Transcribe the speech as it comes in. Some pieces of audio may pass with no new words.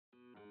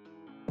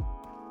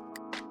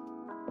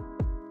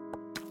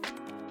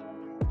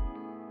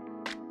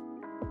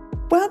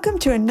Welcome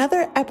to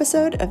another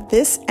episode of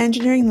This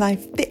Engineering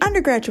Life, the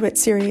undergraduate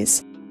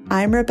series.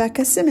 I'm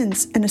Rebecca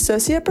Simmons, an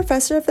associate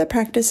professor of the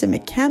practice in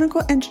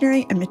mechanical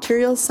engineering and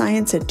materials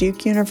science at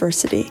Duke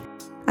University.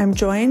 I'm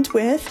joined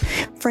with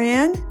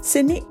Fran,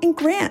 Sydney, and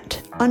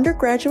Grant,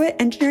 undergraduate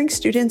engineering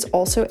students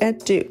also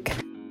at Duke.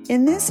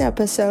 In this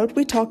episode,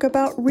 we talk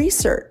about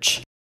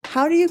research.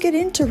 How do you get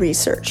into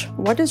research?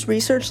 What does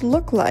research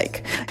look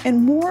like?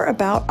 And more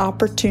about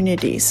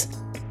opportunities.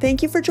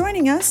 Thank you for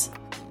joining us.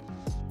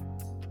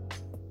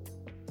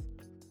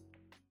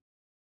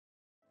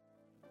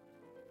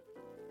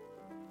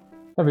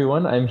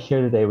 Everyone, I'm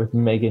here today with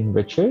Megan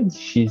Richards.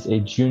 She's a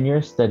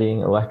junior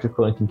studying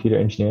electrical and computer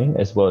engineering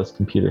as well as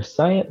computer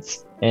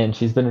science, and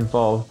she's been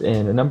involved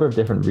in a number of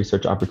different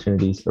research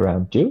opportunities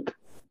around Duke.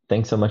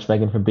 Thanks so much,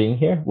 Megan, for being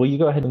here. Will you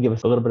go ahead and give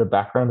us a little bit of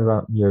background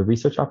around your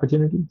research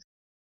opportunities?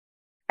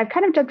 I've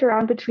kind of jumped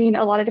around between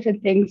a lot of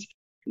different things.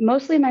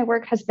 Mostly my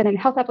work has been in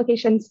health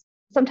applications,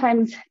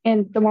 sometimes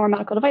in the more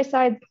medical device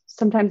side,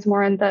 sometimes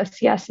more in the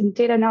CS and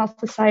data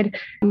analysis side,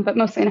 but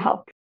mostly in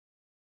health.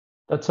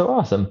 That's so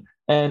awesome.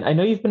 And I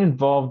know you've been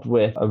involved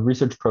with a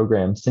research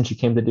program since you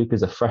came to Duke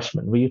as a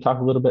freshman. Will you talk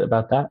a little bit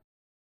about that?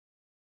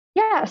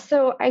 Yeah,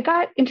 so I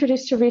got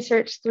introduced to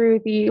research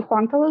through the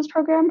Huang Fellows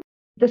program.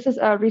 This is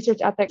a research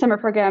ethics summer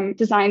program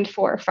designed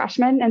for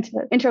freshmen and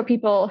to intro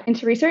people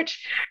into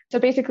research. So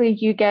basically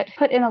you get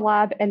put in a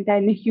lab and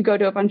then you go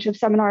to a bunch of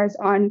seminars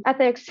on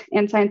ethics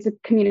and science of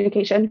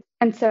communication.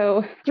 And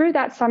so through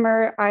that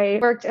summer, I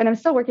worked and I'm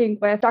still working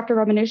with Dr.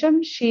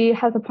 Ramanujan. She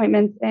has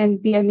appointments in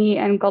BME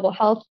and global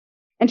health.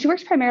 And she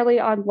works primarily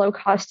on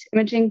low-cost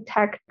imaging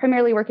tech,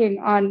 primarily working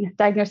on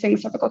diagnosing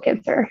cervical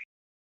cancer.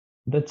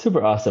 That's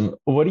super awesome.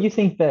 What do you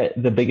think that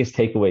the biggest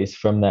takeaways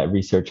from that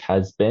research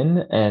has been?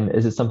 And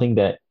is it something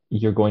that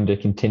you're going to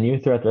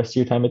continue throughout the rest of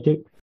your time at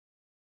Duke?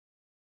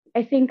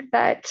 I think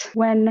that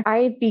when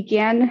I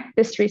began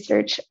this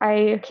research,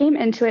 I came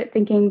into it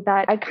thinking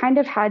that I kind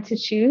of had to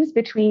choose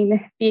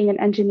between being an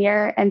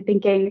engineer and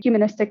thinking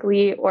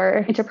humanistically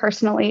or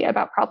interpersonally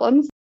about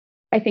problems.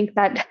 I think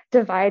that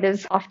divide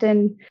is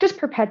often just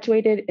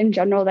perpetuated in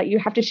general, that you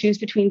have to choose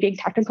between being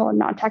technical and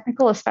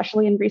non-technical,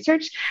 especially in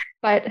research.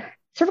 But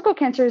cervical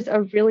cancer is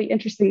a really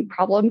interesting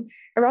problem,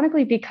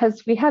 ironically,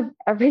 because we have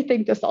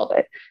everything to solve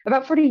it.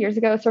 About 40 years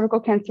ago, cervical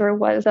cancer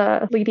was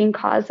a leading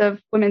cause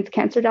of women's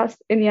cancer deaths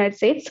in the United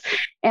States.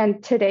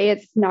 And today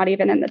it's not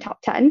even in the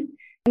top 10.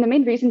 And the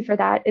main reason for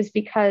that is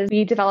because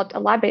we developed a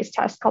lab-based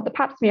test called the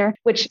Pap smear,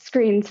 which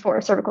screens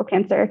for cervical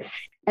cancer.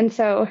 And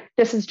so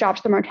this has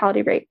dropped the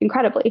mortality rate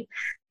incredibly.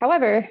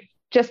 However,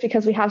 just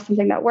because we have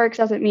something that works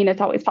doesn't mean it's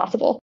always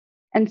possible.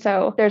 And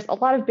so there's a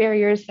lot of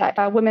barriers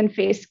that women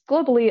face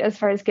globally as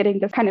far as getting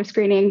this kind of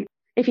screening.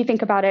 If you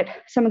think about it,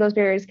 some of those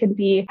barriers can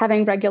be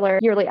having regular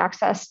yearly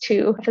access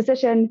to a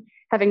physician,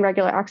 having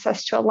regular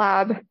access to a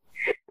lab.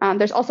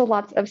 There's also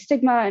lots of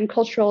stigma and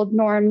cultural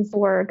norms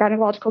for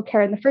gynecological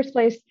care in the first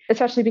place,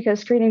 especially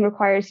because screening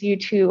requires you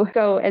to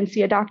go and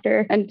see a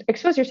doctor and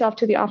expose yourself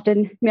to the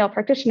often male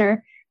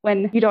practitioner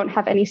when you don't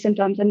have any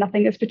symptoms and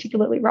nothing is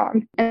particularly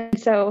wrong. And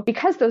so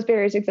because those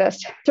barriers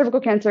exist,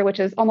 cervical cancer, which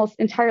is almost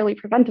entirely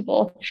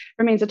preventable,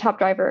 remains a top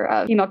driver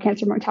of female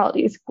cancer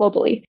mortalities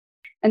globally.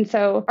 And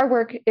so our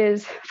work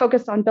is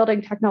focused on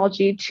building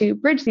technology to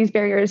bridge these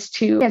barriers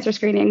to cancer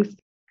screenings.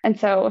 And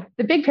so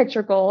the big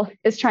picture goal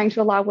is trying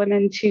to allow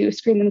women to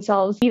screen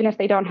themselves, even if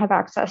they don't have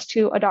access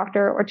to a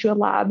doctor or to a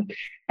lab.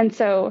 And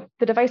so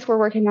the device we're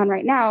working on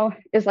right now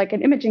is like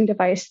an imaging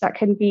device that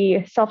can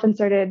be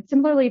self-inserted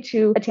similarly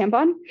to a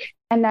tampon.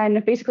 And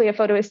then basically a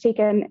photo is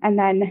taken, and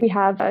then we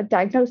have a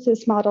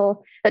diagnosis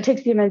model that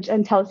takes the image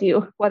and tells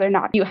you whether or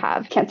not you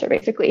have cancer,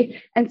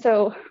 basically. And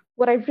so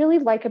what I really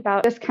like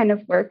about this kind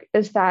of work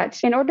is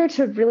that in order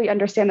to really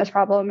understand this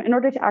problem, in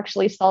order to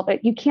actually solve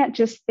it, you can't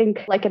just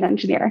think like an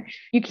engineer.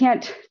 You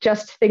can't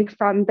just think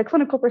from the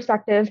clinical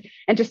perspective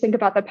and just think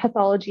about the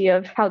pathology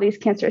of how these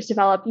cancers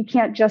develop. You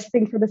can't just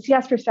think from the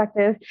CS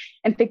perspective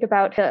and think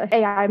about the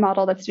AI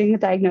model that's doing the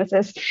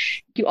diagnosis.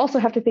 You also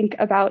have to think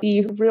about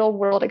the real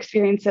world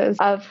experiences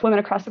of women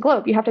across the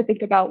globe. You have to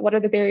think about what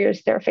are the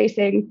barriers they're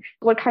facing,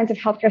 what kinds of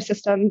healthcare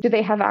systems do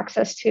they have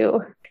access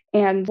to,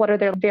 and what are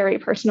their very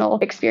personal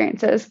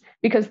experiences,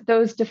 because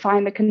those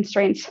define the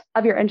constraints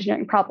of your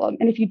engineering problem.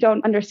 And if you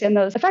don't understand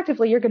those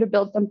effectively, you're going to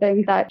build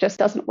something that just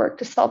doesn't work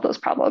to solve those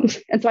problems.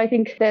 And so I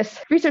think this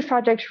research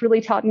project really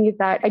taught me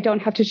that I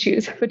don't have to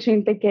choose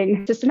between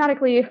thinking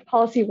systematically,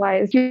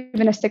 policy-wise,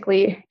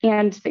 humanistically,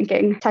 and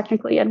thinking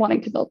technically and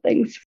wanting to build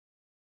things.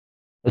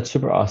 That's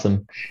super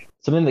awesome.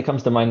 Something that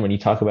comes to mind when you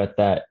talk about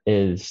that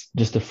is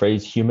just the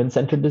phrase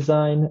human-centered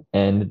design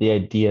and the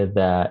idea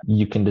that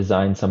you can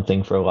design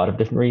something for a lot of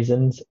different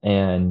reasons,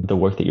 and the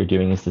work that you're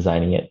doing is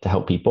designing it to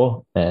help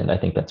people. And I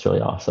think that's really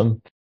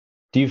awesome.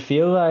 Do you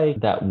feel like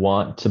that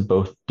want to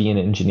both be an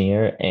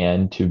engineer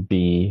and to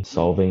be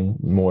solving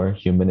more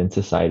human and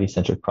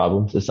society-centered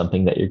problems is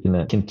something that you're going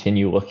to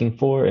continue looking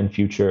for in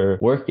future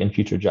work, in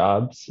future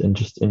jobs, and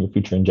just in your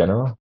future in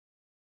general?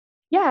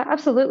 Yeah,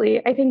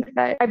 absolutely. I think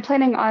that I'm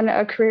planning on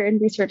a career in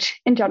research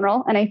in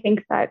general. And I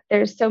think that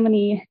there's so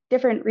many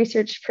different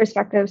research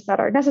perspectives that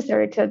are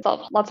necessary to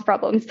solve lots of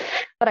problems.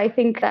 But I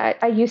think that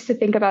I used to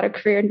think about a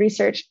career in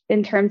research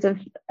in terms of,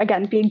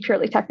 again, being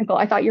purely technical.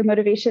 I thought your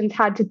motivations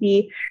had to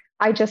be,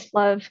 I just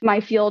love my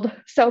field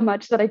so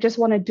much that I just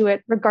want to do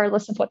it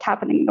regardless of what's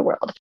happening in the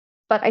world.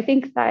 But I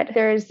think that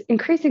there's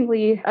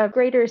increasingly a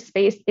greater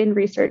space in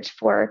research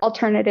for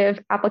alternative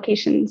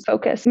applications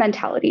focused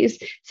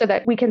mentalities so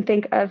that we can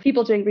think of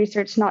people doing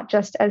research not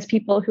just as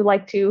people who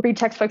like to read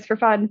textbooks for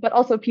fun, but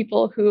also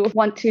people who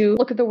want to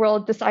look at the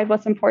world, decide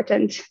what's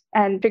important,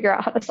 and figure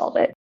out how to solve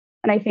it.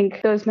 And I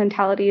think those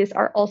mentalities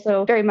are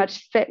also very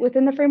much fit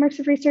within the frameworks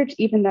of research,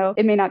 even though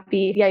it may not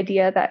be the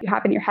idea that you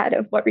have in your head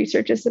of what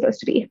research is supposed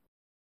to be.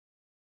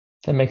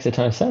 That makes a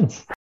ton of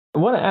sense. I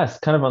want to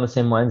ask, kind of on the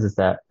same lines as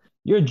that,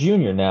 you're a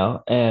junior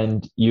now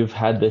and you've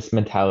had this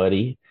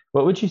mentality.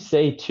 What would you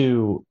say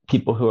to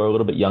people who are a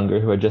little bit younger,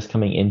 who are just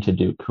coming into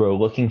Duke, who are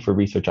looking for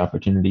research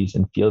opportunities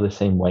and feel the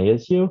same way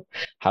as you?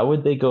 How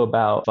would they go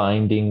about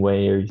finding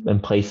ways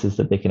and places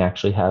that they can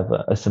actually have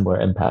a similar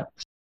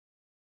impact?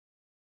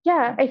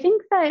 Yeah, I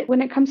think that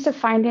when it comes to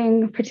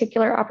finding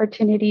particular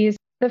opportunities,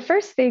 the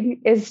first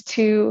thing is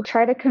to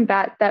try to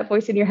combat that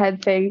voice in your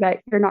head saying that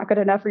you're not good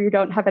enough or you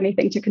don't have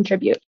anything to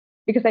contribute.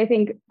 Because I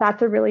think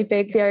that's a really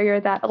big barrier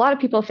that a lot of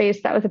people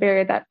face. That was a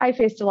barrier that I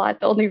faced a lot.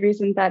 The only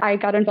reason that I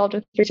got involved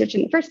with research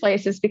in the first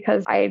place is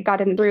because I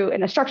got in through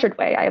in a structured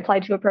way. I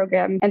applied to a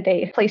program and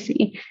they placed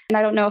me. And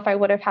I don't know if I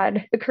would have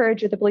had the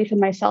courage or the belief in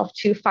myself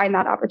to find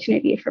that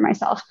opportunity for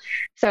myself.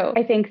 So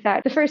I think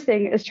that the first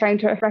thing is trying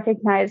to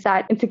recognize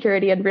that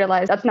insecurity and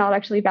realize that's not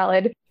actually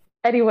valid.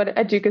 Anyone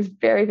at Duke is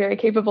very, very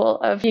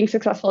capable of being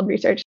successful in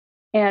research.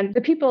 And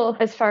the people,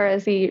 as far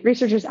as the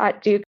researchers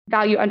at Duke,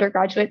 value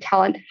undergraduate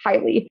talent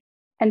highly.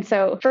 And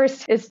so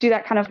first is do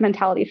that kind of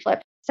mentality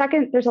flip.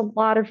 Second, there's a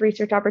lot of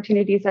research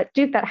opportunities at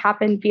Duke that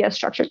happen via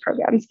structured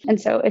programs.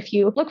 And so if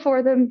you look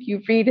for them,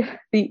 you read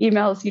the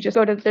emails, you just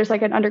go to, there's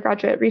like an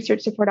undergraduate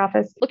research support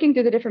office, looking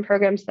through the different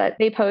programs that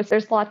they post.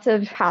 There's lots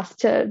of paths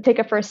to take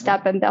a first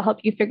step and they'll help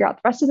you figure out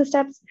the rest of the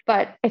steps.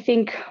 But I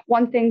think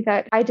one thing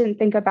that I didn't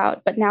think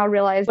about, but now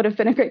realize would have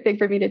been a great thing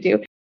for me to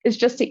do is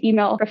just to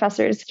email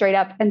professors straight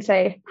up and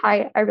say,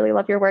 hi, I really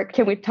love your work.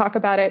 Can we talk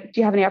about it?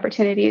 Do you have any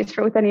opportunities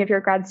with any of your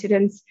grad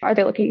students? Are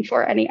they looking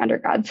for any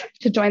undergrads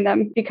to join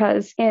them?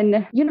 Because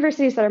in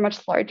universities that are much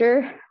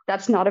larger,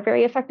 that's not a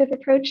very effective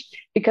approach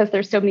because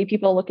there's so many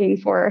people looking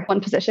for one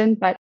position.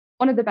 But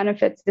one of the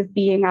benefits of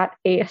being at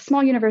a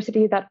small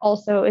university that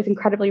also is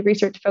incredibly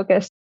research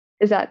focused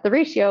is that the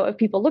ratio of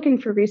people looking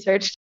for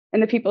research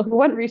and the people who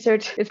want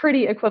research is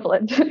pretty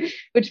equivalent,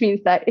 which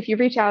means that if you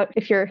reach out,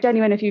 if you're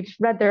genuine, if you've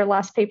read their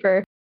last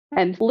paper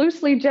and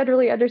loosely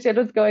generally understand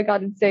what's going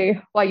on and say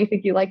why you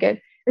think you like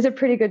it, there's a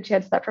pretty good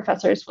chance that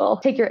professors will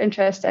take your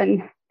interest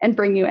and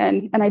bring you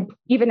in. And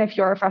even if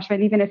you're a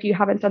freshman, even if you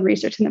haven't done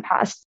research in the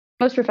past,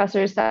 most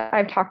professors that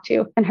I've talked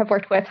to and have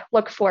worked with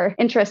look for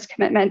interest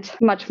commitment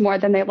much more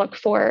than they look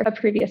for a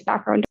previous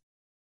background.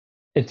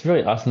 It's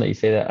really awesome that you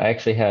say that. I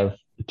actually have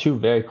two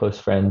very close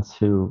friends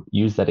who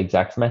use that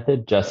exact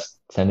method, just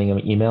sending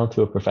an email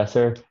to a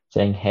professor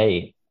saying,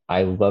 hey,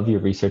 I love your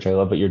research. I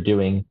love what you're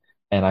doing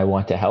and I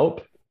want to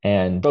help.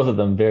 And both of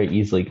them very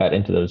easily got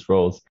into those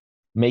roles.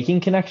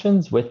 Making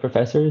connections with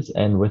professors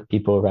and with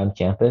people around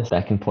campus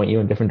that can point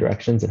you in different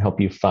directions and help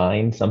you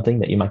find something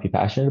that you might be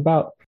passionate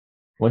about.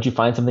 Once you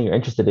find something you're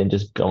interested in,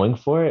 just going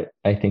for it,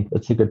 I think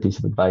that's a good piece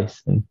of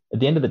advice. And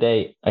at the end of the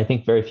day, I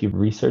think very few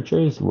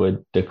researchers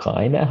would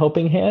decline a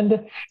helping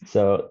hand.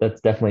 So that's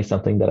definitely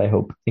something that I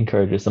hope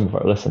encourages some of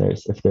our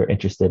listeners if they're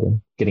interested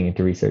in getting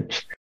into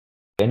research.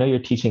 I know you're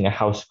teaching a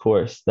house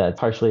course that's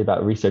partially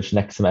about research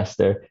next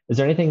semester. Is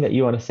there anything that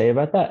you want to say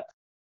about that?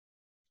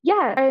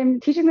 Yeah,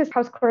 I'm teaching this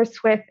house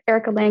course with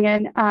Erica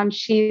Langen.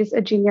 She's a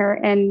junior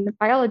in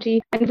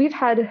biology, and we've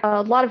had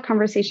a lot of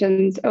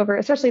conversations over,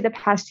 especially the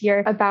past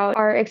year, about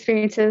our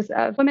experiences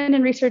of women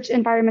in research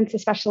environments,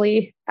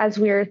 especially as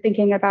we're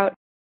thinking about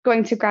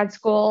going to grad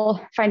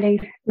school,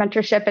 finding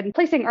mentorship, and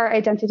placing our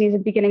identities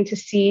and beginning to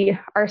see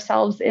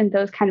ourselves in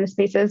those kind of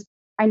spaces.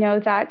 I know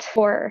that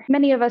for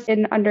many of us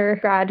in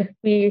undergrad,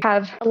 we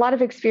have a lot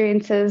of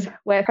experiences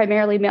with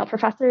primarily male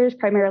professors,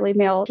 primarily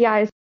male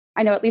PIs.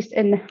 I know, at least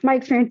in my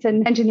experience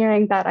in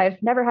engineering, that I've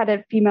never had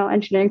a female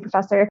engineering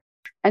professor.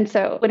 And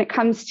so when it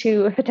comes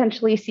to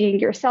potentially seeing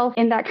yourself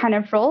in that kind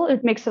of role,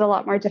 it makes it a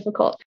lot more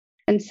difficult.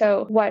 And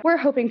so what we're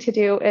hoping to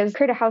do is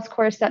create a house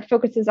course that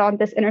focuses on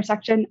this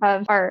intersection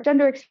of our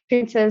gender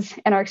experiences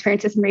and our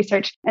experiences in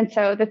research. And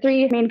so the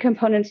three main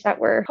components that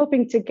we're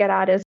hoping to get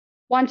at is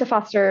one, to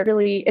foster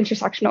really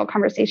intersectional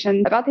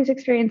conversation about these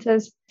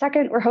experiences.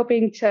 Second, we're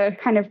hoping to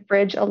kind of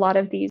bridge a lot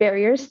of these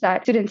barriers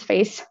that students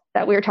face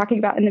that we were talking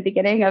about in the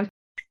beginning of,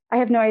 I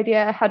have no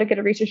idea how to get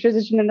a research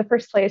position in the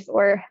first place,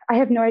 or I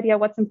have no idea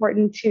what's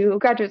important to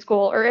graduate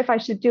school, or if I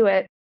should do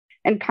it,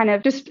 and kind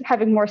of just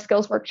having more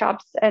skills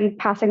workshops and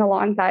passing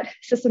along that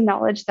system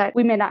knowledge that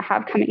we may not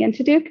have coming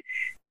into Duke.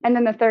 And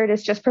then the third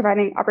is just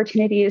providing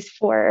opportunities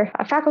for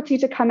faculty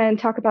to come in,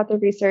 talk about their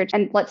research,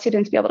 and let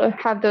students be able to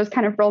have those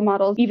kind of role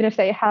models, even if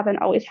they haven't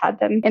always had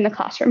them in the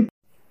classroom.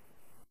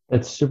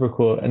 That's super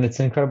cool. And it's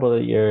incredible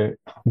that you're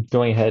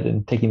going ahead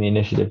and taking the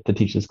initiative to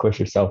teach this course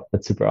yourself.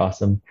 That's super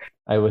awesome.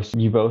 I wish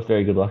you both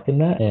very good luck in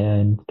that.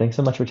 And thanks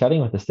so much for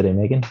chatting with us today,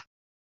 Megan.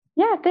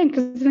 Yeah, thanks.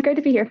 It's been great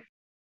to be here.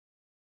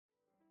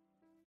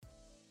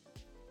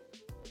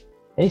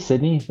 Hey,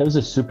 Sydney. That was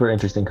a super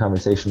interesting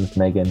conversation with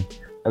Megan.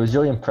 I was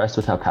really impressed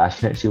with how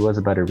passionate she was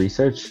about her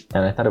research,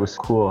 and I thought it was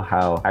cool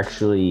how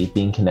actually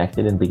being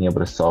connected and being able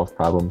to solve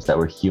problems that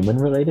were human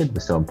related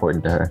was so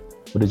important to her.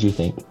 What did you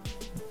think?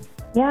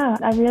 Yeah,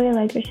 I really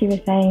liked what she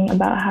was saying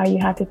about how you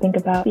have to think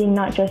about being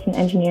not just an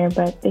engineer,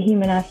 but the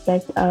human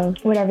aspect of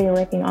whatever you're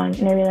working on.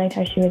 And I really liked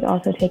how she was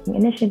also taking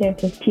initiative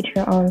to teach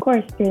her own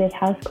course through this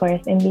house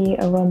course and be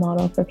a role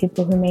model for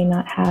people who may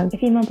not have a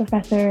female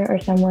professor or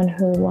someone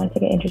who wants to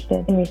get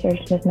interested in research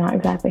and is not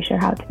exactly sure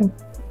how to.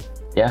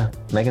 Yeah,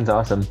 Megan's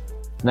awesome.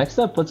 Next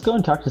up, let's go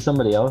and talk to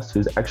somebody else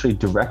who's actually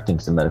directing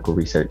some medical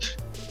research.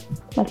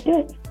 Let's do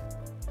it.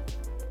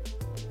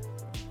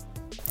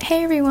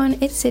 Hey everyone,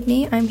 it's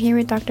Sydney. I'm here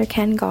with Dr.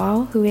 Ken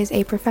Gall, who is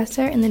a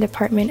professor in the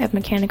Department of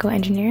Mechanical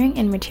Engineering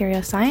and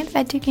Material Science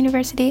at Duke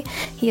University.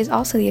 He is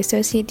also the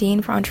Associate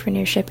Dean for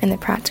Entrepreneurship in the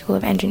Pratt School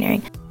of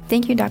Engineering.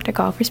 Thank you, Dr.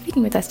 Gall, for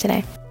speaking with us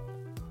today.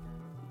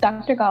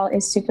 Dr. Gall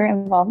is super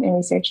involved in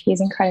research.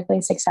 He's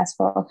incredibly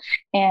successful.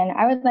 And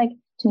I would like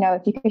to know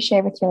if you could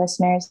share with your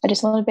listeners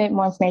just a little bit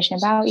more information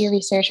about your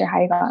research or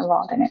how you got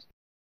involved in it.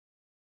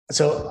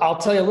 So I'll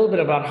tell you a little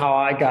bit about how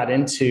I got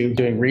into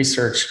doing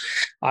research.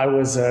 I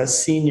was a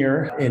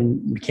senior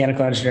in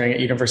mechanical engineering at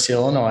University of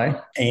Illinois,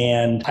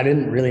 and I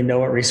didn't really know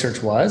what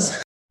research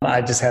was.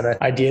 I just had an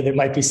idea that it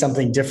might be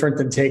something different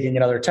than taking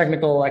another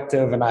technical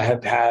elective, and I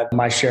had had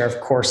my share of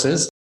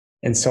courses.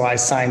 And so I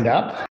signed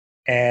up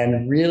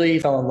and really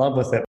fell in love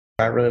with it.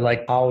 I really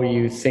like how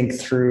you think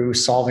through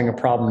solving a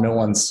problem no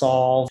one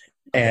solved.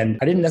 And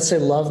I didn't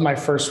necessarily love my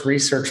first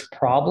research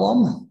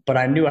problem, but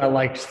I knew I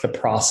liked the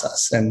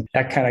process. And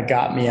that kind of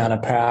got me on a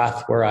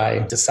path where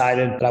I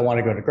decided that I want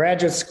to go to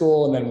graduate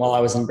school. And then while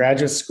I was in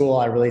graduate school,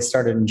 I really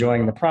started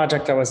enjoying the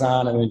project I was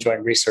on and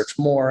enjoying research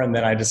more. And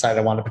then I decided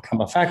I wanted to become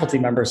a faculty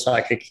member so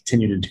I could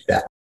continue to do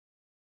that.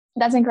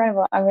 That's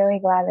incredible. I'm really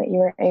glad that you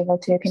were able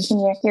to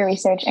continue your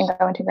research and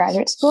go into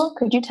graduate school.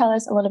 Could you tell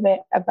us a little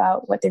bit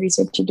about what the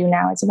research you do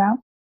now is about?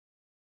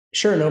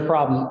 Sure, no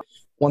problem.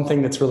 One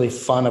thing that's really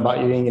fun about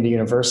you being at a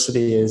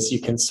university is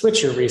you can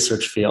switch your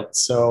research field.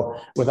 So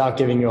without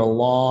giving you a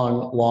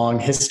long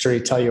history,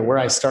 tell you where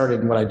I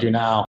started and what I do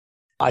now.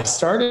 I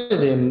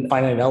started in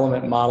finite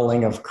element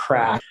modeling of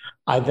crack.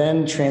 I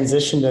then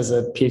transitioned as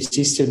a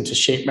PhD student to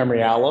shape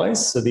memory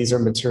alloys. So these are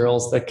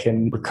materials that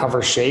can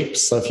recover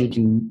shapes. So if you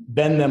can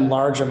bend them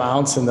large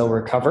amounts and they'll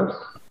recover.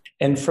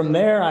 And from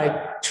there, I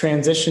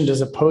transitioned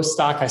as a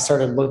postdoc. I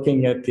started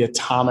looking at the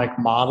atomic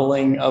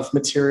modeling of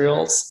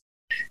materials.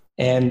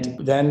 And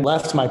then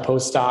left my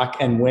postdoc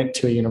and went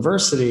to a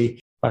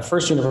university. My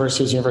first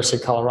university was University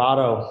of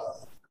Colorado.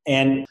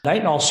 And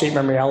nitinol shape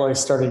memory alloys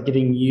started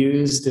getting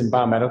used in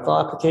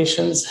biomedical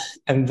applications.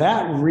 And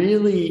that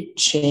really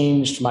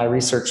changed my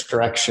research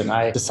direction.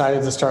 I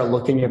decided to start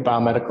looking at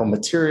biomedical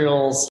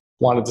materials,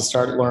 wanted to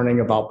start learning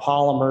about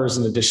polymers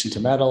in addition to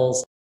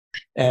metals.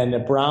 And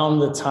around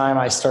the time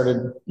I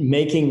started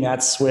making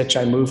that switch,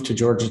 I moved to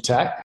Georgia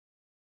Tech.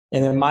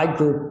 And then my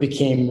group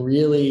became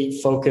really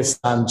focused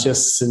on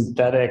just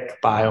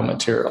synthetic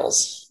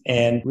biomaterials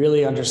and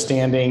really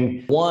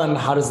understanding, one,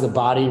 how does the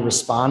body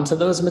respond to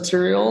those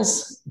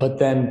materials? But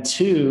then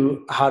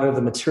two, how do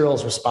the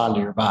materials respond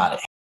to your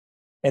body?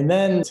 And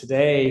then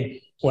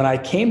today, when I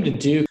came to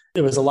Duke,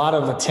 there was a lot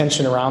of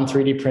attention around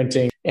 3D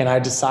printing. And I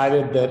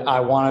decided that I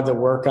wanted to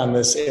work on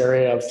this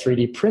area of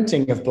 3D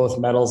printing of both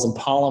metals and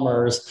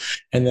polymers,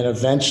 and then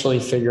eventually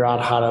figure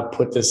out how to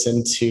put this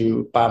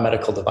into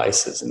biomedical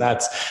devices. And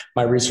that's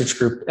my research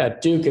group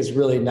at Duke is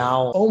really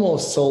now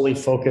almost solely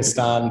focused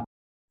on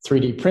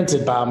 3D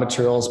printed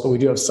biomaterials, but we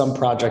do have some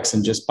projects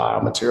in just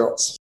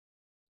biomaterials.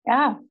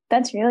 Yeah,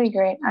 that's really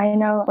great. I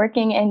know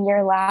working in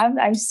your lab,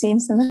 I've seen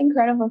some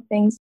incredible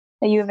things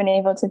that you have been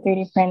able to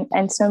 3D print.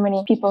 And so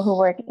many people who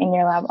work in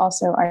your lab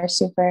also are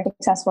super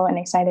successful and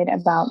excited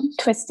about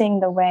twisting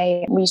the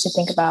way we should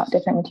think about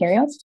different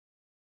materials.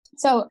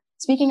 So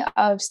speaking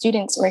of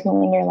students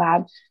working in your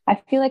lab,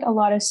 I feel like a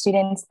lot of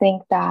students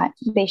think that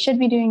they should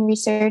be doing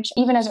research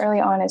even as early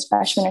on as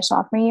freshman or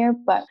sophomore year.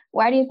 But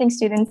why do you think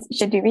students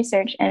should do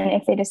research? And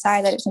if they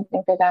decide that it's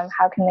something for them,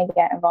 how can they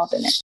get involved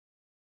in it?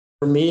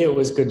 For me, it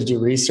was good to do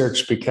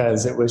research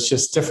because it was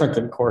just different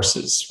than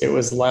courses. It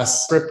was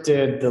less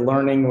scripted. The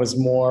learning was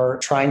more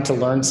trying to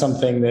learn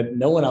something that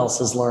no one else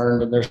has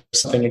learned. And there's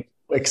something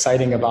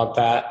exciting about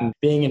that. And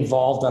being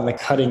involved on the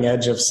cutting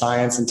edge of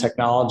science and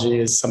technology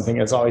is something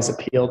that's always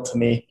appealed to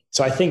me.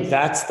 So I think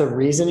that's the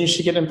reason you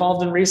should get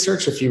involved in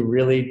research. If you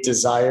really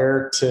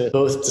desire to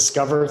both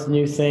discover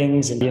new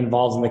things and be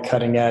involved in the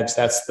cutting edge,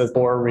 that's the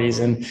core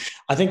reason.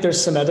 I think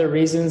there's some other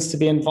reasons to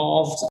be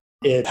involved.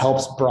 It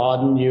helps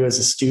broaden you as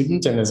a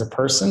student and as a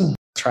person.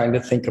 trying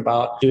to think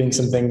about doing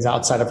some things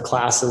outside of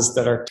classes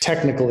that are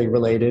technically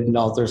related.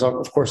 Now, there's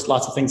of course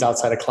lots of things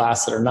outside of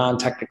class that are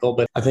non-technical,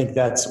 but I think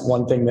that's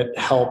one thing that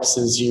helps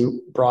is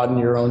you broaden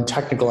your own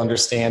technical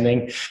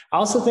understanding. I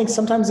also think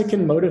sometimes it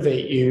can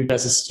motivate you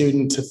as a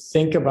student to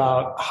think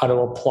about how to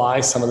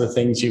apply some of the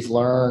things you've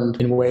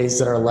learned in ways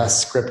that are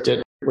less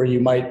scripted, where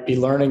you might be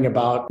learning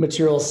about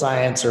material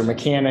science or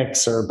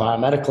mechanics or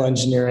biomedical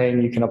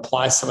engineering. You can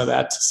apply some of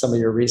that to some of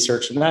your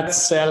research. And that's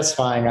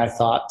satisfying, I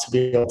thought, to be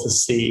able to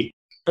see.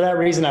 For that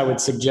reason, I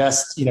would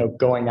suggest,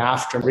 going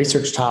after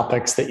research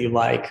topics that you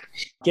like.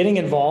 Getting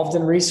involved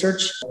in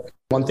research.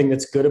 One thing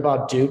that's good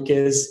about Duke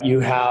is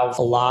you have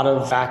a lot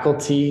of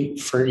faculty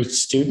for each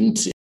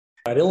student.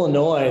 At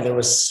Illinois, there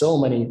was so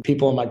many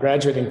people in my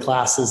graduating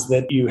classes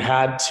that you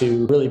had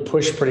to really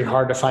push pretty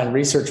hard to find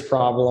research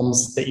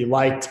problems that you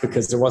liked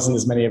because there wasn't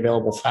as many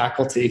available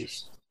faculty.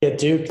 At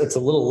Duke, it's a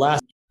little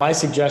less. My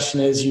suggestion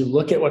is you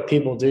look at what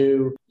people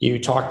do, you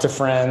talk to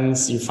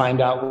friends, you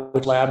find out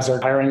which labs are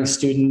hiring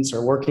students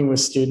or working with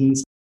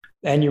students,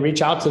 and you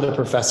reach out to the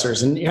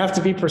professors. And you have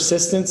to be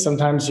persistent.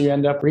 Sometimes you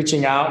end up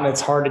reaching out and it's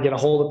hard to get a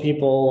hold of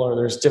people, or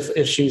there's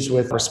issues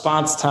with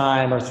response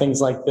time or things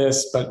like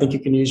this. But I think you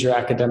can use your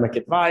academic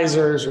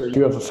advisors, or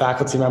you have a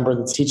faculty member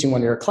that's teaching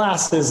one of your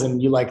classes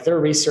and you like their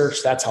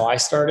research. That's how I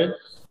started.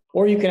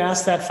 Or you can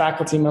ask that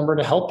faculty member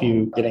to help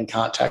you get in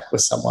contact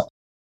with someone.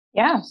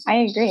 Yeah, I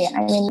agree.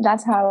 I mean,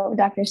 that's how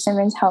Dr.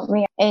 Simmons helped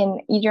me. In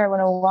EGR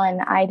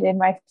 101, I did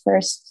my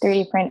first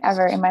 3D print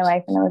ever in my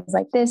life. And I was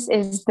like, this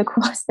is the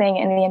coolest thing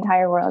in the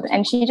entire world.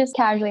 And she just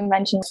casually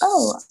mentioned,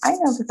 oh, I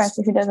know a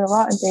professor who does a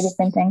lot in 3D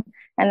printing,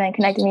 and then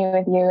connected me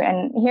with you.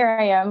 And here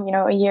I am,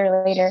 a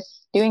year later,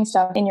 doing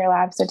stuff in your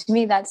lab. So to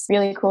me, that's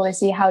really cool to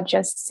see how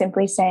just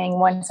simply saying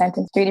one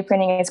sentence, 3D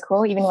printing is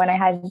cool, even when I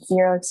had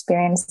zero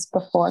experience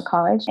before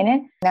college in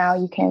it. Now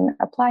you can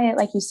apply it,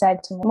 like you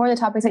said, to more of the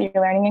topics that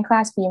you're learning in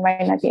class, but you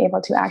might not be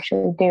able to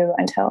actually do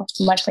until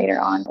much later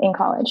on in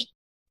college.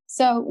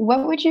 So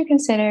what would you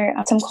consider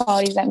some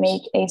qualities that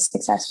make a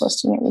successful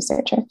student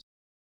researcher?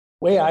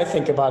 The way I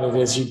think about it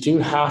is you do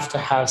have to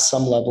have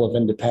some level of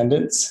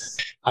independence.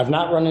 I've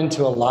not run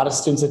into a lot of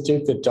students at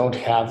Duke that don't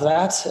have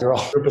that. They're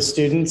all a group of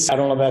students. I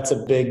don't know if that's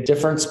a big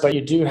difference, but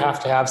you do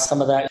have to have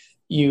some of that.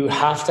 You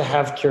have to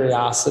have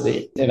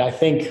curiosity. And I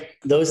think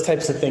those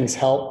types of things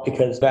help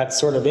because that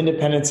sort of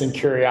independence and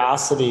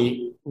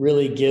curiosity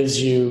really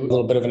gives you a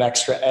little bit of an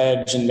extra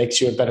edge and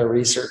makes you a better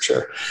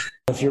researcher.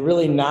 If you're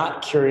really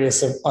not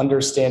curious of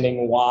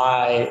understanding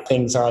why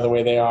things are the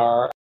way they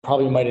are,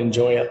 probably might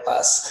enjoy it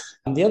less.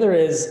 And the other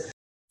is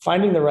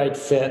finding the right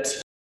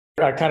fit.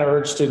 I kind of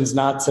urge students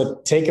not to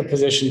take a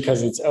position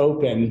because it's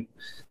open.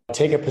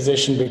 Take a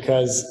position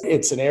because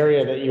it's an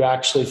area that you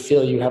actually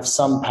feel you have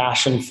some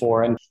passion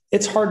for. And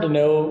it's hard to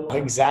know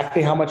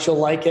exactly how much you'll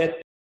like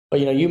it. But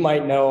you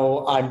might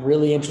know I'm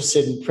really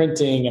interested in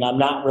printing and I'm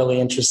not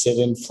really interested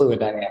in fluid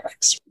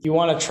dynamics. You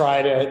want to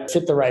try to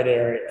fit the right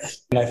area.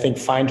 And I think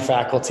find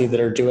faculty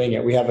that are doing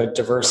it. We have a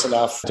diverse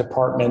enough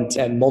department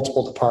and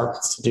multiple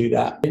departments to do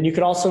that. And you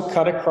can also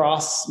cut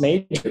across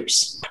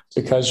majors.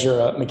 Because you're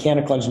a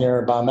mechanical engineer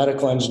or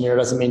biomedical engineer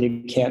doesn't mean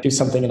you can't do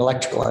something in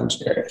electrical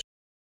engineering.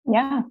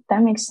 Yeah,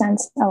 that makes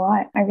sense a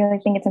lot. I really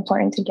think it's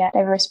important to get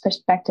diverse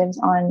perspectives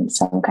on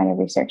some kind of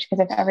research,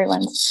 because if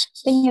everyone's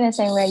thinking the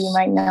same way, you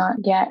might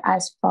not get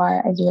as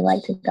far as you would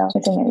like to go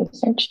within the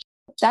research.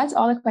 That's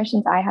all the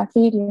questions I have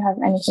for you. Do you have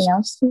anything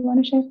else you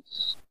want to share?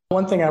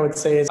 One thing I would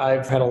say is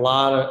I've had a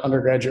lot of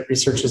undergraduate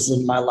researchers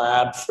in my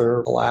lab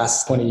for the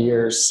last 20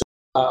 years.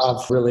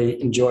 I've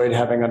really enjoyed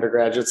having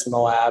undergraduates in the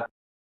lab.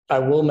 I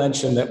will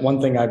mention that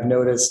one thing I've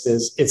noticed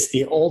is it's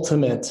the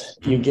ultimate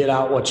you get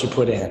out what you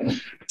put in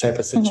type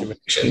of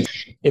situation.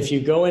 Mm-hmm. If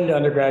you go into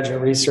undergraduate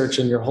research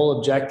and your whole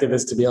objective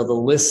is to be able to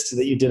list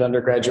that you did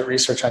undergraduate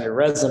research on your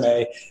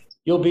resume,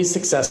 you'll be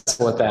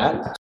successful at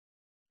that.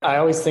 I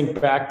always think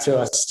back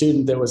to a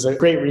student that was a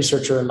great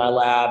researcher in my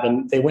lab,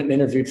 and they went and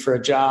interviewed for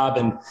a job,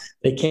 and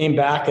they came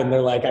back and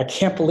they're like, I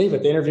can't believe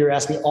it. The interviewer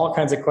asked me all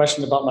kinds of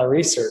questions about my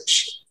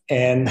research.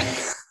 And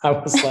I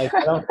was like,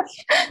 I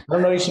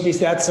don't know, you should be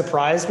that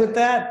surprised with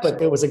that, but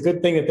it was a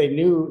good thing that they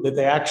knew that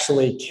they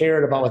actually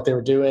cared about what they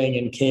were doing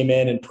and came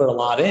in and put a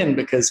lot in,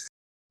 because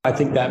I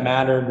think that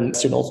mattered. And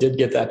students did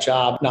get that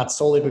job, not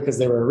solely because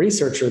they were a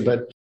researcher,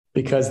 but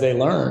because they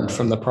learned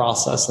from the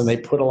process and they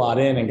put a lot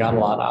in and got a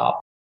lot out.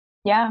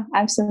 Yeah,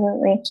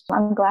 absolutely.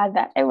 I'm glad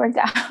that it worked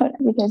out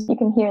because you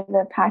can hear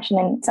the passion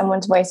in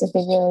someone's voice if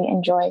they really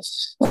enjoy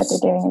what they're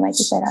doing. And like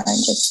you said, aren't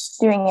just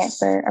doing it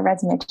for a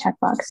resume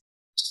checkbox.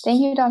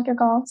 Thank you, Dr.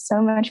 Gall,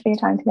 so much for your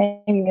time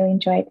today. We really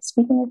enjoyed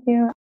speaking with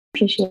you.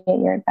 Appreciate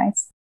your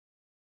advice.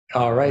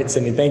 All right,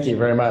 Sydney, thank you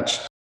very much.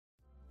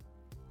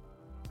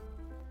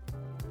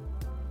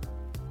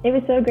 It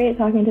was so great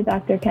talking to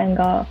Dr. Ken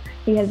Gall.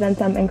 He has done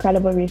some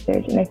incredible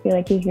research, and I feel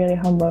like he's really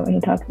humble when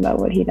he talks about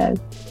what he does.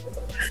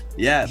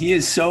 Yeah, he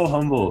is so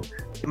humble.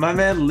 My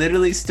man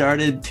literally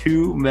started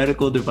 2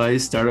 medical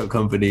device startup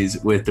companies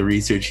with the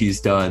research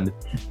he's done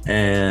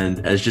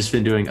and has just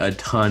been doing a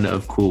ton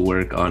of cool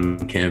work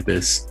on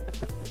campus.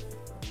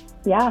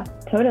 Yeah,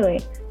 totally.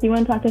 Do you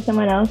want to talk to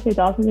someone else who's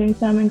also doing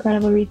some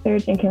incredible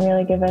research and can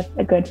really give us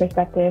a good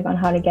perspective on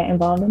how to get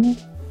involved in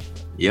it?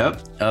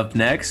 Yep. Up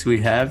next, we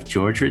have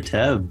George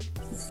Rateb.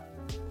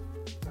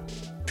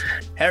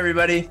 Hey,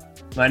 everybody.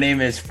 My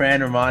name is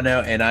Fran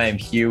Romano, and I am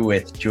here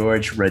with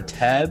George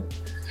Rateb.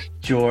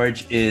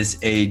 George is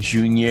a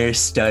junior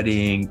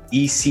studying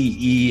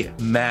ECE,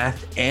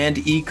 math, and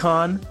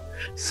econ.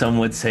 Some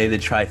would say the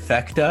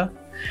trifecta.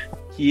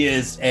 He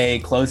is a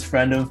close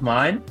friend of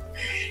mine.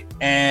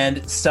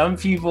 And some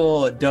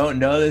people don't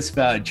know this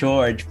about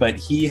George, but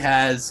he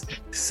has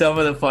some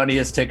of the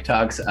funniest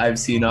TikToks I've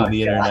seen on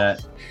the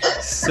internet.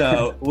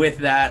 So with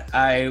that,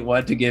 I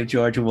want to give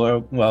George a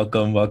warm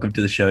welcome. Welcome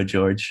to the show,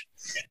 George.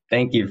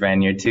 Thank you,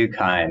 Fran. You're too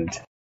kind.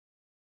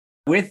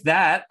 With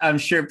that, I'm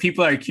sure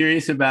people are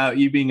curious about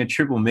you being a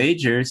triple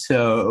major.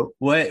 So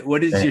what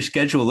does your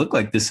schedule look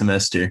like this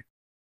semester?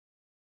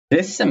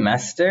 This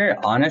semester,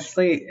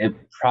 honestly, it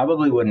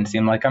probably wouldn't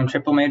seem like I'm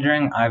triple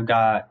majoring. I've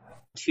got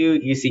 2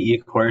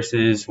 ECE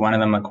courses, one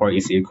of them a core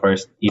ECE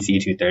course,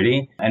 ECE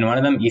 230, and one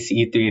of them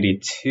ECE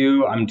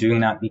 382. I'm doing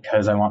that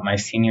because I want my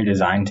senior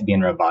design to be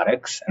in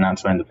robotics, and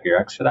that's one of the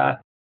prereqs for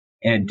that.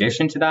 In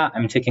addition to that,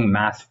 I'm taking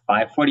Math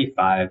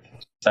 545.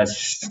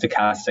 That's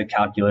stochastic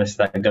calculus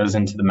that goes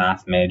into the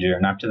math major,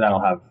 and after that,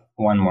 I'll have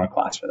one more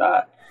class for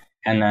that.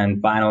 And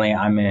then finally,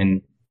 I'm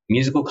in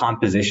musical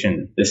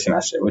composition this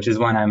semester, which is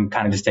one I'm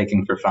kind of just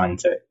taking for fun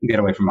to get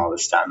away from all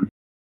this STEM.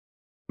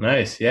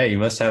 Nice. Yeah, you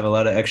must have a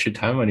lot of extra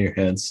time on your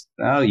hands.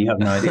 Oh, you have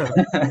no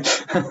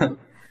idea.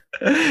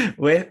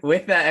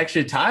 With that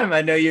extra time,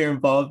 I know you're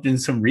involved in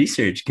some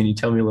research. Can you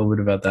tell me a little bit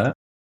about that?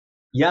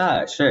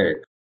 Yeah, sure.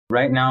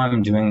 Right now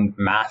I'm doing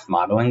math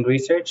modeling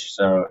research,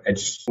 so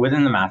it's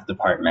within the math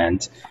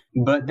department,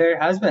 but there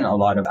has been a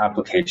lot of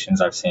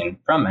applications I've seen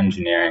from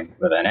engineering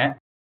within it.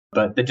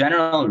 But the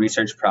general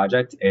research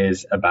project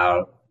is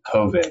about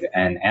COVID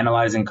and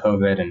analyzing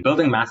COVID and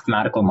building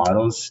mathematical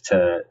models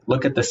to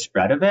look at the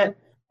spread of it.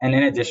 And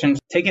in addition,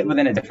 take it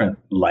within a different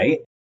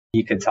light.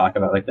 You could talk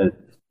about like the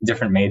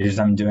different majors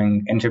I'm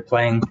doing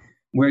interplaying.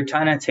 We're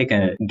trying to take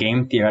a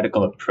game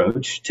theoretical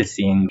approach to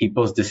seeing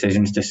people's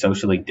decisions to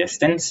socially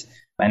distance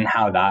and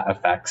how that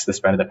affects the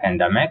spread of the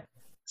pandemic.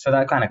 So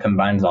that kind of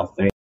combines all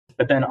three.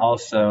 But then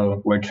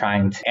also we're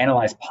trying to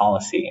analyze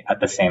policy at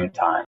the same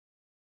time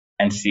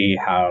and see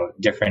how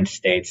different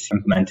states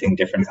implementing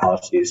different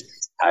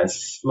policies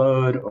has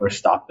slowed or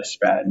stopped the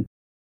spread.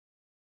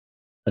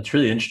 That's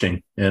really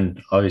interesting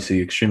and obviously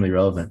extremely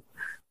relevant.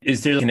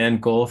 Is there an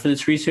end goal for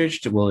this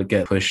research? Will it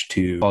get pushed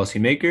to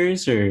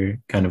policymakers, or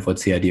kind of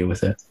what's the idea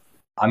with it?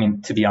 I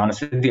mean, to be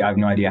honest with you, I have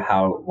no idea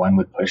how one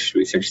would push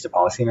research to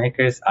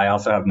policymakers. I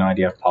also have no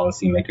idea if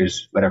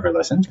policymakers would ever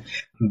listen.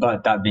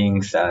 But that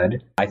being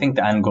said, I think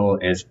the end goal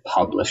is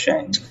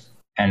publishing.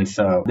 And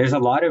so there's a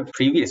lot of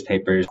previous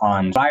papers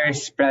on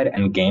virus spread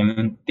and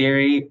game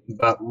theory,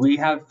 but we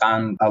have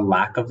found a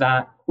lack of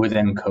that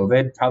within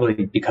COVID,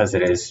 probably because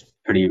it is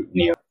pretty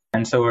new.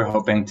 And so we're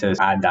hoping to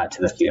add that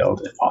to the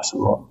field if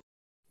possible.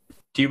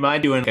 Do you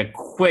mind doing a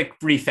quick,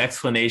 brief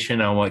explanation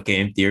on what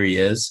game theory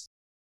is?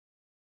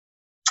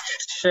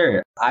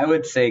 Sure. I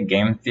would say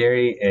game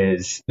theory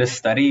is the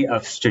study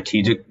of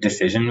strategic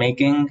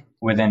decision-making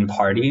within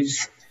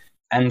parties.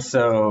 And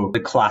so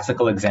the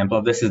classical example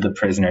of this is the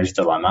prisoner's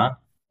dilemma,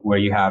 where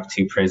you have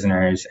 2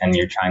 prisoners and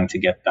you're trying to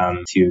get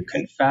them to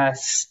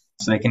confess.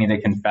 So they can either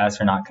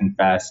confess or not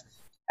confess.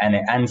 And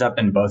it ends up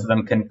in both of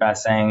them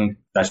confessing.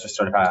 That's just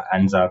sort of how it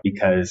ends up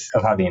because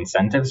of how the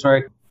incentives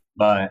work.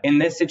 But in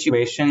this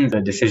situation,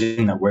 the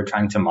decision that we're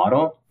trying to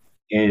model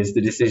is the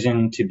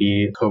decision to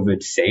be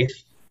COVID safe.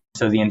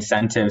 So the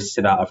incentives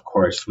to that, of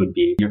course, would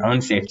be your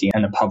own safety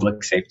and the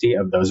public safety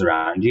of those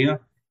around you.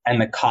 And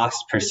the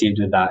cost perceived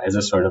with that is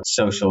a sort of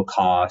social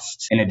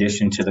cost in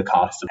addition to the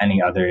cost of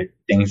any other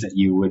things that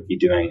you would be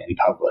doing in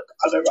public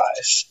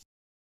otherwise.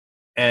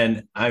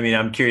 And I mean,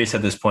 I'm curious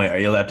at this point, are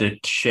you allowed to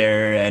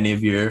share any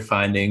of your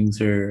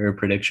findings or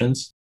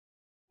predictions?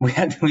 We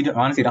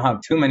honestly don't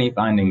have too many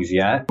findings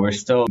yet. We're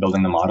still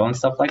building the model and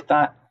stuff like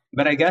that.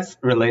 But I guess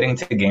relating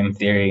to game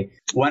theory,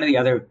 one of the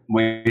other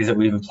ways that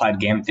we've applied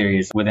game theory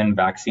is within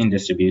vaccine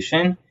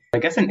distribution. I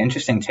guess an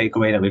interesting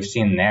takeaway that we've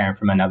seen there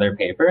from another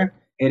paper,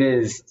 it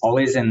is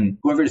always in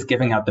whoever's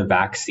giving out the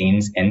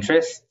vaccine's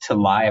interest to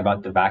lie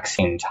about the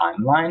vaccine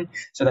timeline.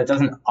 So that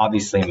doesn't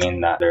obviously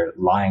mean that they're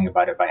lying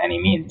about it by any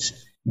means.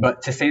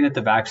 But to say that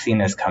the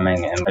vaccine is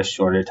coming in a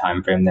shorter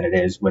time frame than it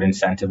is would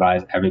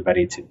incentivize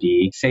everybody to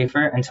be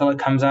safer until it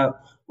comes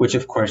out, which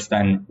of course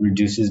then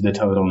reduces the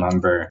total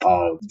number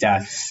of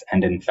deaths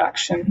and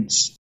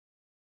infections.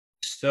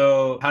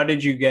 So how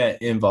did you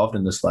get involved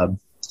in this lab?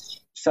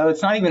 So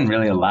it's not even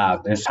really a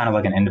lab. It's kind of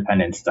like an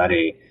independent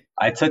study.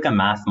 I took a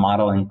math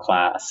modeling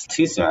class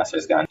 2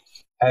 semesters ago,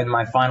 and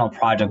my final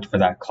project for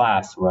that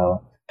class,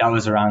 that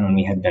was around when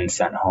we had been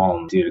sent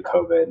home due to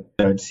COVID.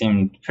 So it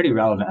seemed pretty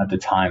relevant at the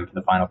time for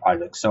the final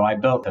project. So I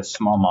built a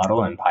small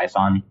model in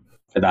Python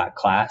for that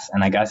class,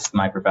 and I guess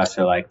my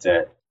professor liked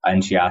it,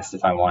 and she asked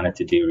if I wanted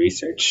to do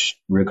research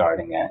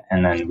regarding it,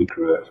 and then we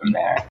grew it from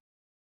there.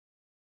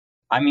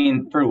 I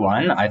mean, for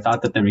one, I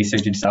thought that the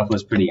research itself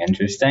was pretty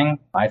interesting.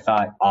 I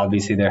thought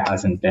obviously there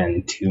hasn't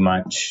been too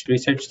much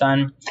research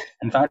done,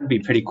 and thought it'd be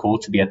pretty cool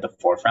to be at the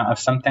forefront of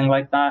something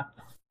like that.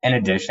 In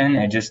addition,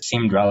 it just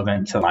seemed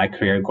relevant to my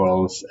career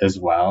goals as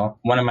well.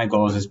 One of my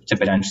goals is to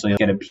potentially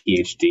get a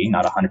PhD,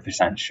 not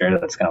 100% sure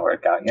that's going to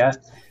work out yet.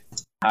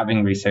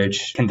 Having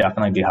research can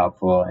definitely be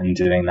helpful in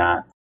doing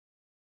that.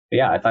 But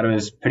yeah, I thought it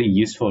was pretty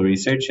useful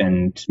research,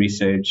 and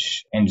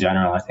research in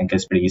general, I think,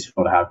 is pretty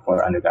useful to have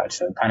for undergrad.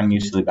 So kind of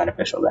mutually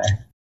beneficial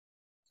there.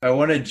 I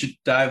want to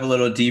dive a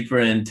little deeper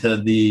into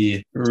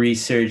the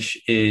research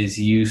is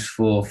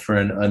useful for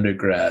an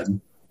undergrad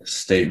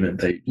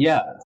statement.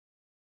 Yeah,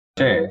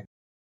 sure.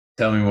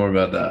 Tell me more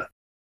about that.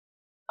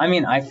 I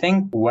mean, I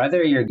think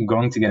whether you're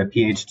going to get a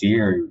PhD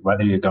or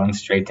whether you're going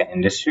straight to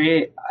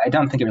industry, I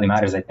don't think it really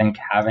matters. I think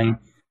having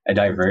a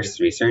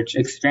diverse research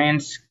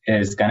experience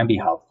is going to be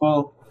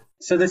helpful.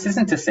 So this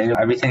isn't to say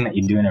everything that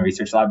you do in a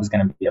research lab is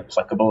going to be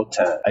applicable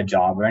to a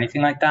job or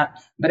anything like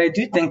that. But I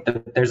do think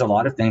that there's a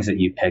lot of things that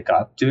you pick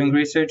up doing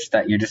research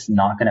that you're just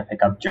not going to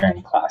pick up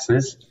during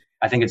classes.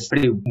 I think it's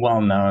pretty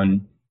well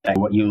known that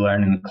what you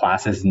learn in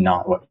class is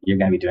not what you're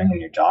going to be doing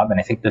in your job. And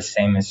I think the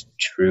same is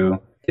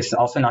true. It's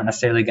also not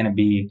necessarily going to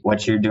be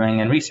what you're doing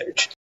in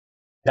research.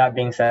 That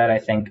being said, I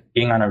think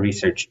being on a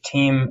research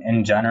team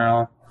in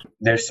general,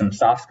 there's some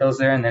soft skills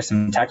there and there's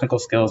some technical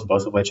skills,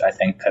 both of which I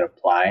think could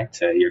apply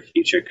to your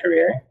future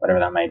career, whatever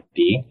that might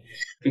be.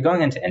 If you're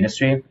going into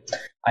industry,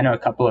 I know a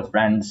couple of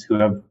friends who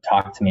have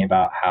talked to me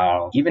about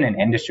how even in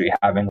industry,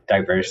 having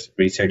diverse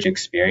research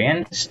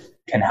experience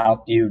can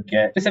help you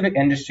get specific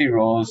industry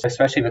roles,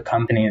 especially if a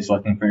company is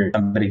looking for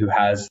somebody who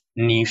has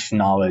niche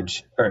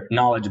knowledge or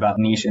knowledge about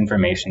niche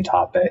information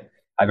topic.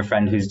 I have a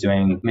friend who's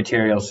doing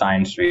material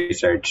science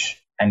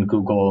research, and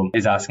Google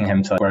is asking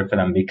him to work for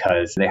them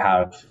because they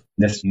have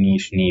this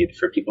niche need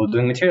for people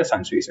doing material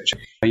science research.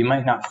 You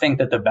might not think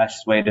that the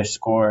best way to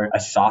score a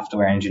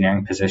software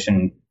engineering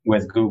position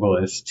with Google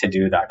is to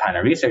do that kind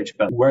of research,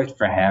 but worked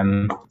for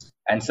him.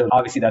 And so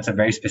obviously that's a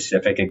very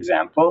specific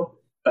example.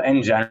 But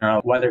in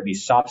general, whether it be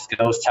soft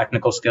skills,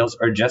 technical skills,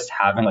 or just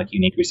having like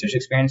unique research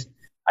experience,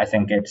 I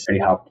think it's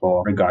pretty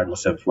helpful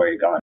regardless of where you're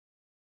going.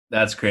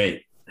 That's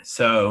great.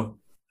 So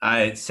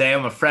I say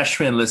I'm a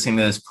freshman listening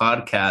to this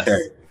podcast. Sure.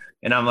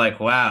 And I'm like,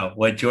 wow,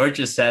 what George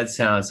just said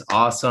sounds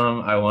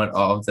awesome. I want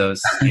all of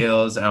those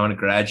skills. I want to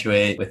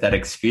graduate with that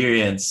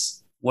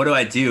experience. What do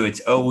I do?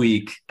 It's O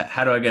week.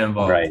 How do I get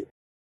involved? Right.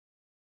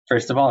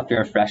 First of all, if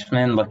you're a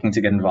freshman looking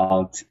to get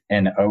involved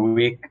in O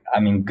week, I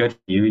mean, good for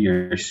you.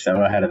 You're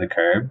so ahead of the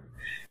curve.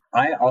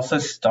 I also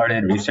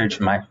started research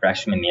my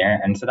freshman year,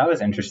 and so that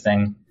was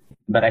interesting.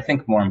 But I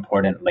think more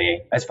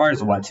importantly, as far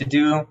as what to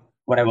do,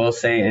 what I will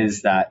say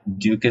is that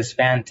Duke is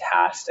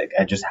fantastic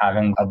at just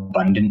having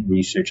abundant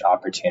research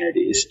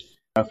opportunities.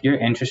 If you're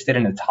interested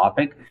in a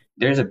topic,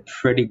 there's a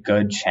pretty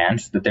good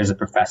chance that there's a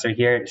professor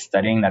here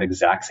studying that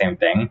exact same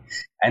thing.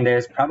 And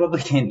there's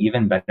probably an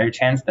even better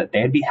chance that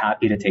they'd be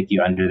happy to take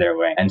you under their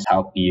wing and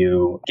help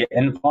you get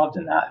involved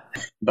in that.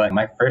 But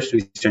my first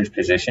research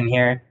position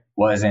here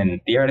was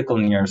in theoretical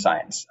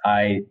neuroscience.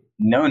 I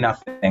know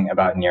nothing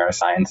about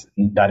neuroscience.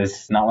 That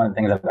is not one of the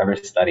things I've ever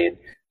studied.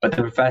 But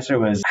the professor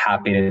was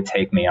happy to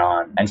take me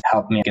on and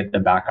help me get the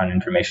background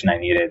information I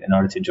needed in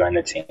order to join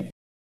the team.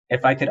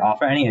 If I could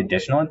offer any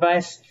additional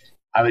advice,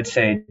 I would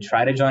say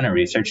try to join a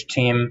research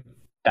team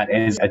that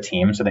is a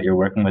team so that you're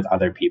working with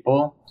other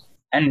people,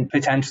 and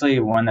potentially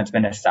one that's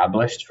been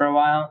established for a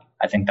while.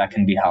 I think that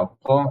can be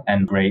helpful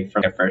and great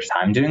for your first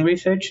time doing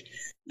research.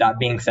 That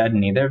being said,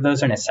 neither of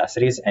those are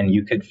necessities, and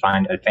you could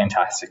find a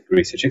fantastic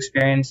research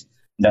experience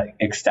that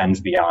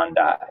extends beyond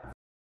that.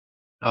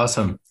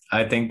 Awesome.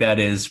 I think that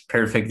is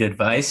perfect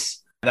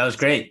advice. That was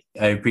great.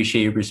 I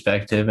appreciate your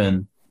perspective,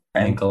 and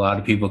I think a lot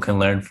of people can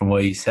learn from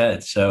what you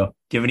said. So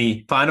do you have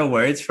any final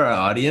words for our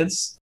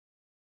audience?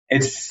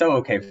 It's so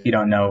okay if you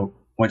don't know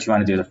what you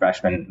want to do as a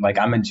freshman. Like,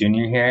 I'm a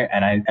junior here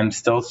and I am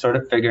still sort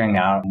of figuring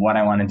out what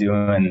I want to do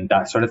and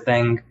that sort of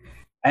thing.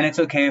 And it's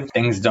okay if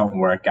things don't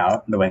work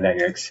out the way that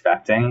you're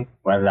expecting,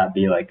 whether that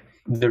be like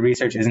the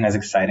research isn't as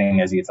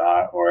exciting as you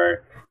thought,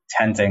 or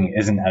tenting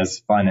isn't as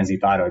fun as you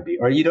thought it would be,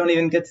 or you don't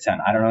even get to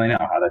tent. I don't really know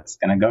how that's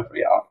going to go for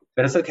y'all.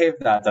 But it's okay if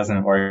that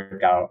doesn't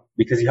work out,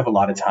 because you have a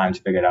lot of time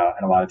to figure it out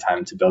and a lot of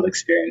time to build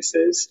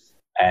experiences.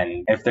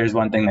 And if there's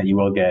one thing that you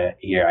will get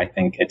here, I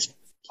think it's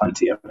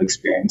plenty of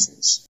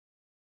experiences.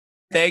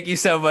 Thank you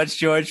so much,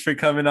 George, for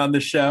coming on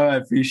the show. I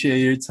appreciate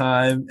your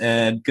time,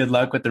 and good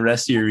luck with the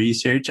rest of your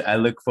research. I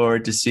look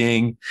forward to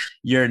seeing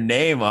your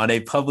name on a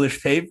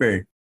published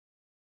paper.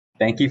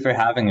 Thank you for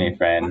having me,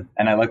 friend.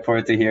 And I look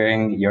forward to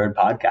hearing your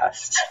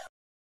podcast.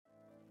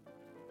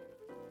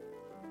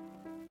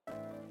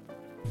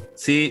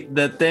 See,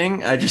 the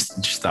thing, I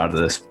just thought of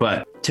this,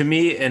 but to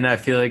me, and I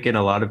feel like in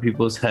a lot of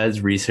people's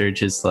heads,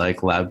 research is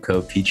like lab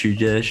coat petri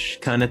dish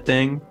kind of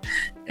thing.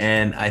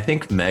 And I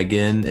think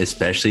Megan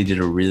especially did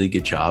a really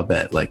good job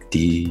at like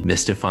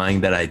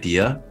demystifying that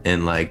idea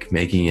and like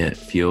making it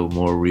feel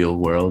more real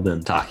world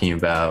and talking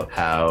about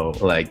how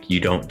like you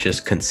don't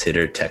just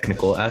consider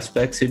technical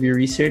aspects of your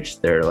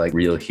research. There are like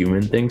real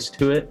human things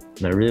to it.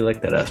 And I really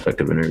like that aspect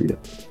of interview.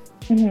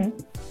 Mm-hmm.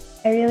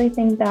 I really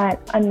think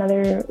that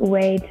another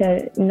way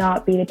to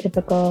not be the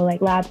typical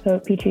like lab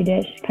coat petri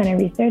dish kind of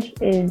research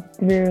is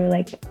through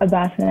like a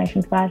BAS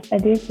connections class I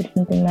do, which is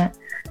something that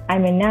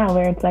I'm in now,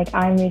 where it's like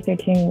I'm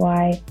researching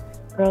why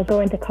girls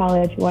go into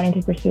college wanting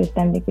to pursue a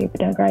STEM degree but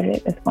don't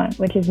graduate with one,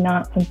 which is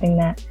not something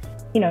that,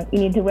 you know, you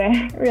need to wear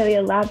really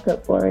a lab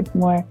coat for. It's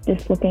more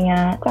just looking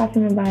at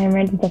classroom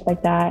environment and stuff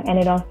like that. And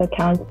it also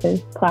counts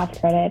as class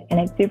credit, and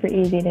it's super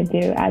easy to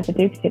do as a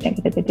Duke student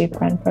because it's a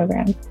Duke run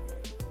program.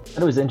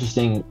 It was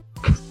interesting.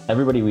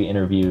 Everybody we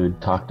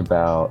interviewed talked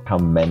about how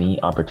many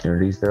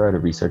opportunities there are to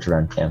research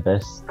around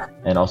campus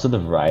and also the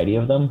variety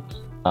of them.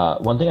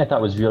 One thing I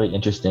thought was really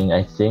interesting,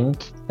 I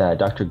think that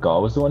Dr.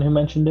 Gall was the one who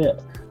mentioned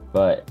it,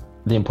 but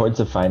the importance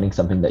of finding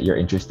something that you're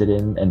interested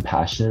in and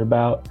passionate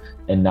about,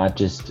 and not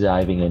just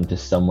diving into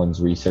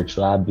someone's research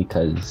lab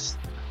because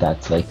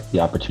that's like the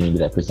opportunity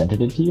that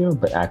presented it to you,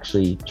 but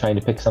actually trying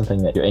to pick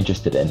something that you're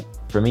interested in.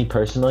 For me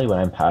personally, when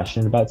I'm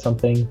passionate about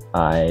something,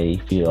 I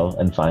feel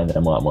and find that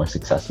I'm a lot more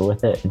successful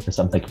with it. And for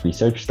something like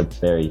research that's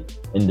very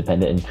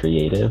independent and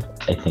creative,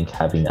 I think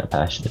having that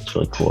passion is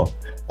really cool.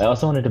 I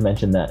also wanted to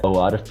mention that a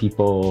lot of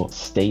people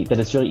state that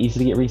it's really easy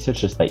to get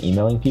research just by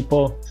emailing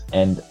people.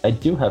 And I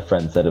do have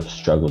friends that have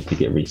struggled to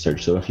get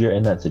research. So if you're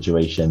in that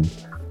situation,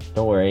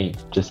 don't worry,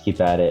 just keep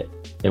at it.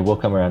 It will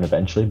come around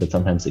eventually, but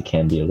sometimes it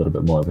can be a little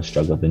bit more of a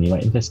struggle than you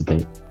might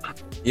anticipate.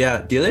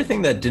 Yeah, the other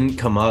thing that didn't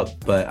come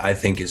up, but I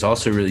think is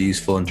also really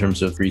useful in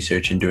terms of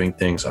research and doing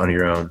things on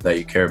your own that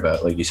you care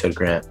about, like you said,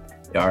 Grant,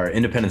 are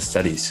independent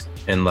studies.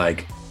 And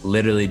like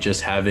literally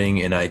just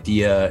having an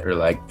idea or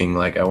like being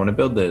like, I want to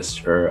build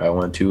this or I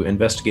want to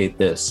investigate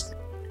this.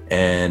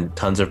 And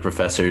tons of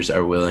professors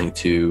are willing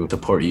to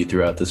support you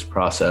throughout this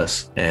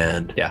process.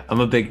 And yeah,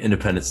 I'm a big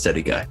independent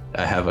study guy.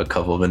 I have a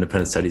couple of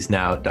independent studies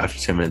now. Dr.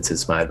 Simmons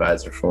is my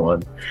advisor for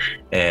one.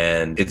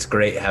 And it's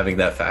great having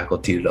that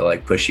faculty to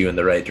like push you in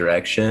the right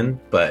direction,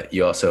 but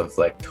you also have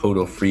like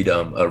total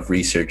freedom of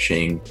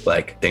researching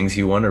like things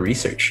you want to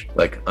research.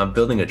 Like I'm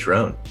building a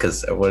drone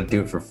because I want to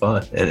do it for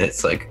fun. And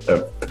it's like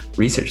a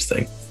research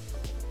thing.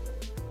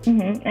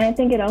 Mm-hmm. And I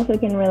think it also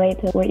can relate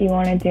to what you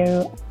want to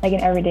do like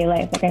in everyday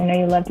life. Like I know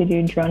you love to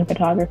do drone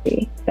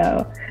photography.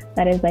 So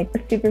that is like a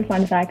super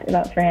fun fact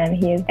about Fran.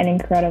 He is an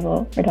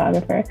incredible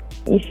photographer.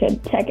 You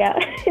should check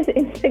out his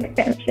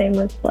Instagram,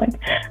 shameless plug.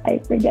 I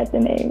forget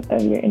the name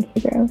of your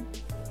Instagram.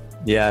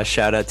 Yeah,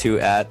 shout out to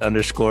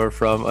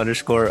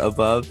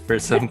 @_from_above for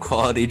some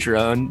quality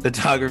drone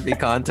photography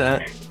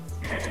content.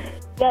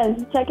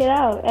 Yes, check it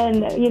out.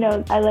 And, you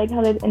know, I like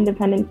how this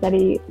independent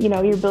study, you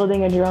know, you're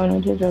building a drone,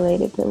 which is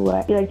related to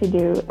what you like to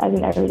do as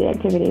an everyday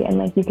activity. And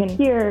like you can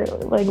hear,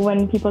 like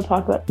when people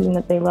talk about something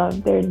that they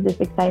love, there's this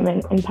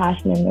excitement and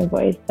passion in their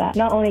voice that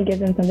not only gives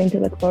them something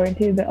to look forward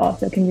to, but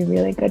also can be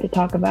really good to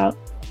talk about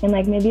in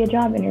like maybe a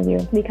job interview,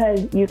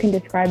 because you can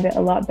describe it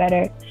a lot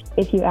better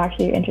if you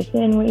actually are interested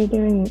in what you're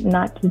doing,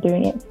 not just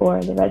doing it for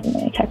the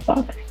resume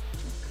checkbox.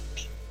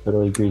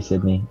 Totally agree,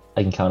 Sydney.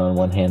 I can count on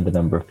one hand the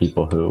number of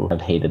people who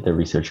have hated their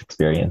research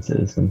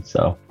experiences, and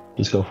so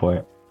just go for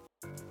it.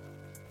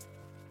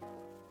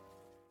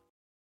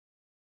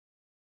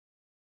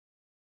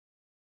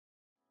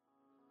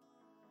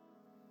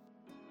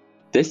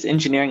 This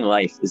Engineering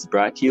Life is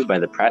brought to you by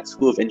the Pratt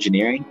School of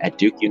Engineering at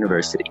Duke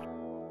University.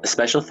 A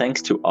special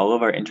thanks to all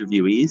of our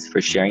interviewees for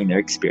sharing their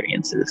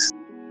experiences.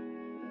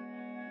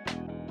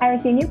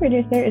 Our senior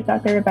producer is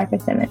Dr.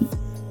 Rebecca Simmons.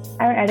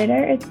 Our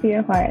editor is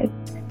Pia Juarez.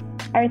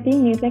 Our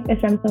theme music is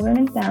from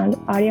Silverman Sound,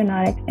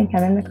 Audionautics, and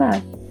Kevin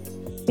McLeod.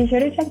 Be sure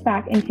to check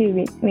back in 2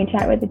 weeks when we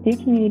chat with the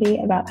Duke community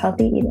about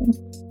healthy eating.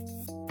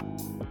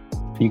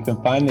 You can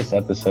find this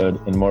episode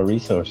and more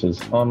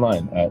resources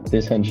online at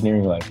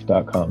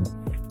thisengineeringlife.com.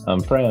 I'm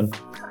Fran.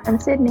 I'm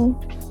Sydney.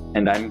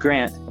 And I'm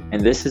Grant,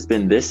 and this has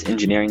been This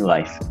Engineering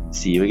Life.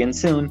 See you again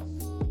soon.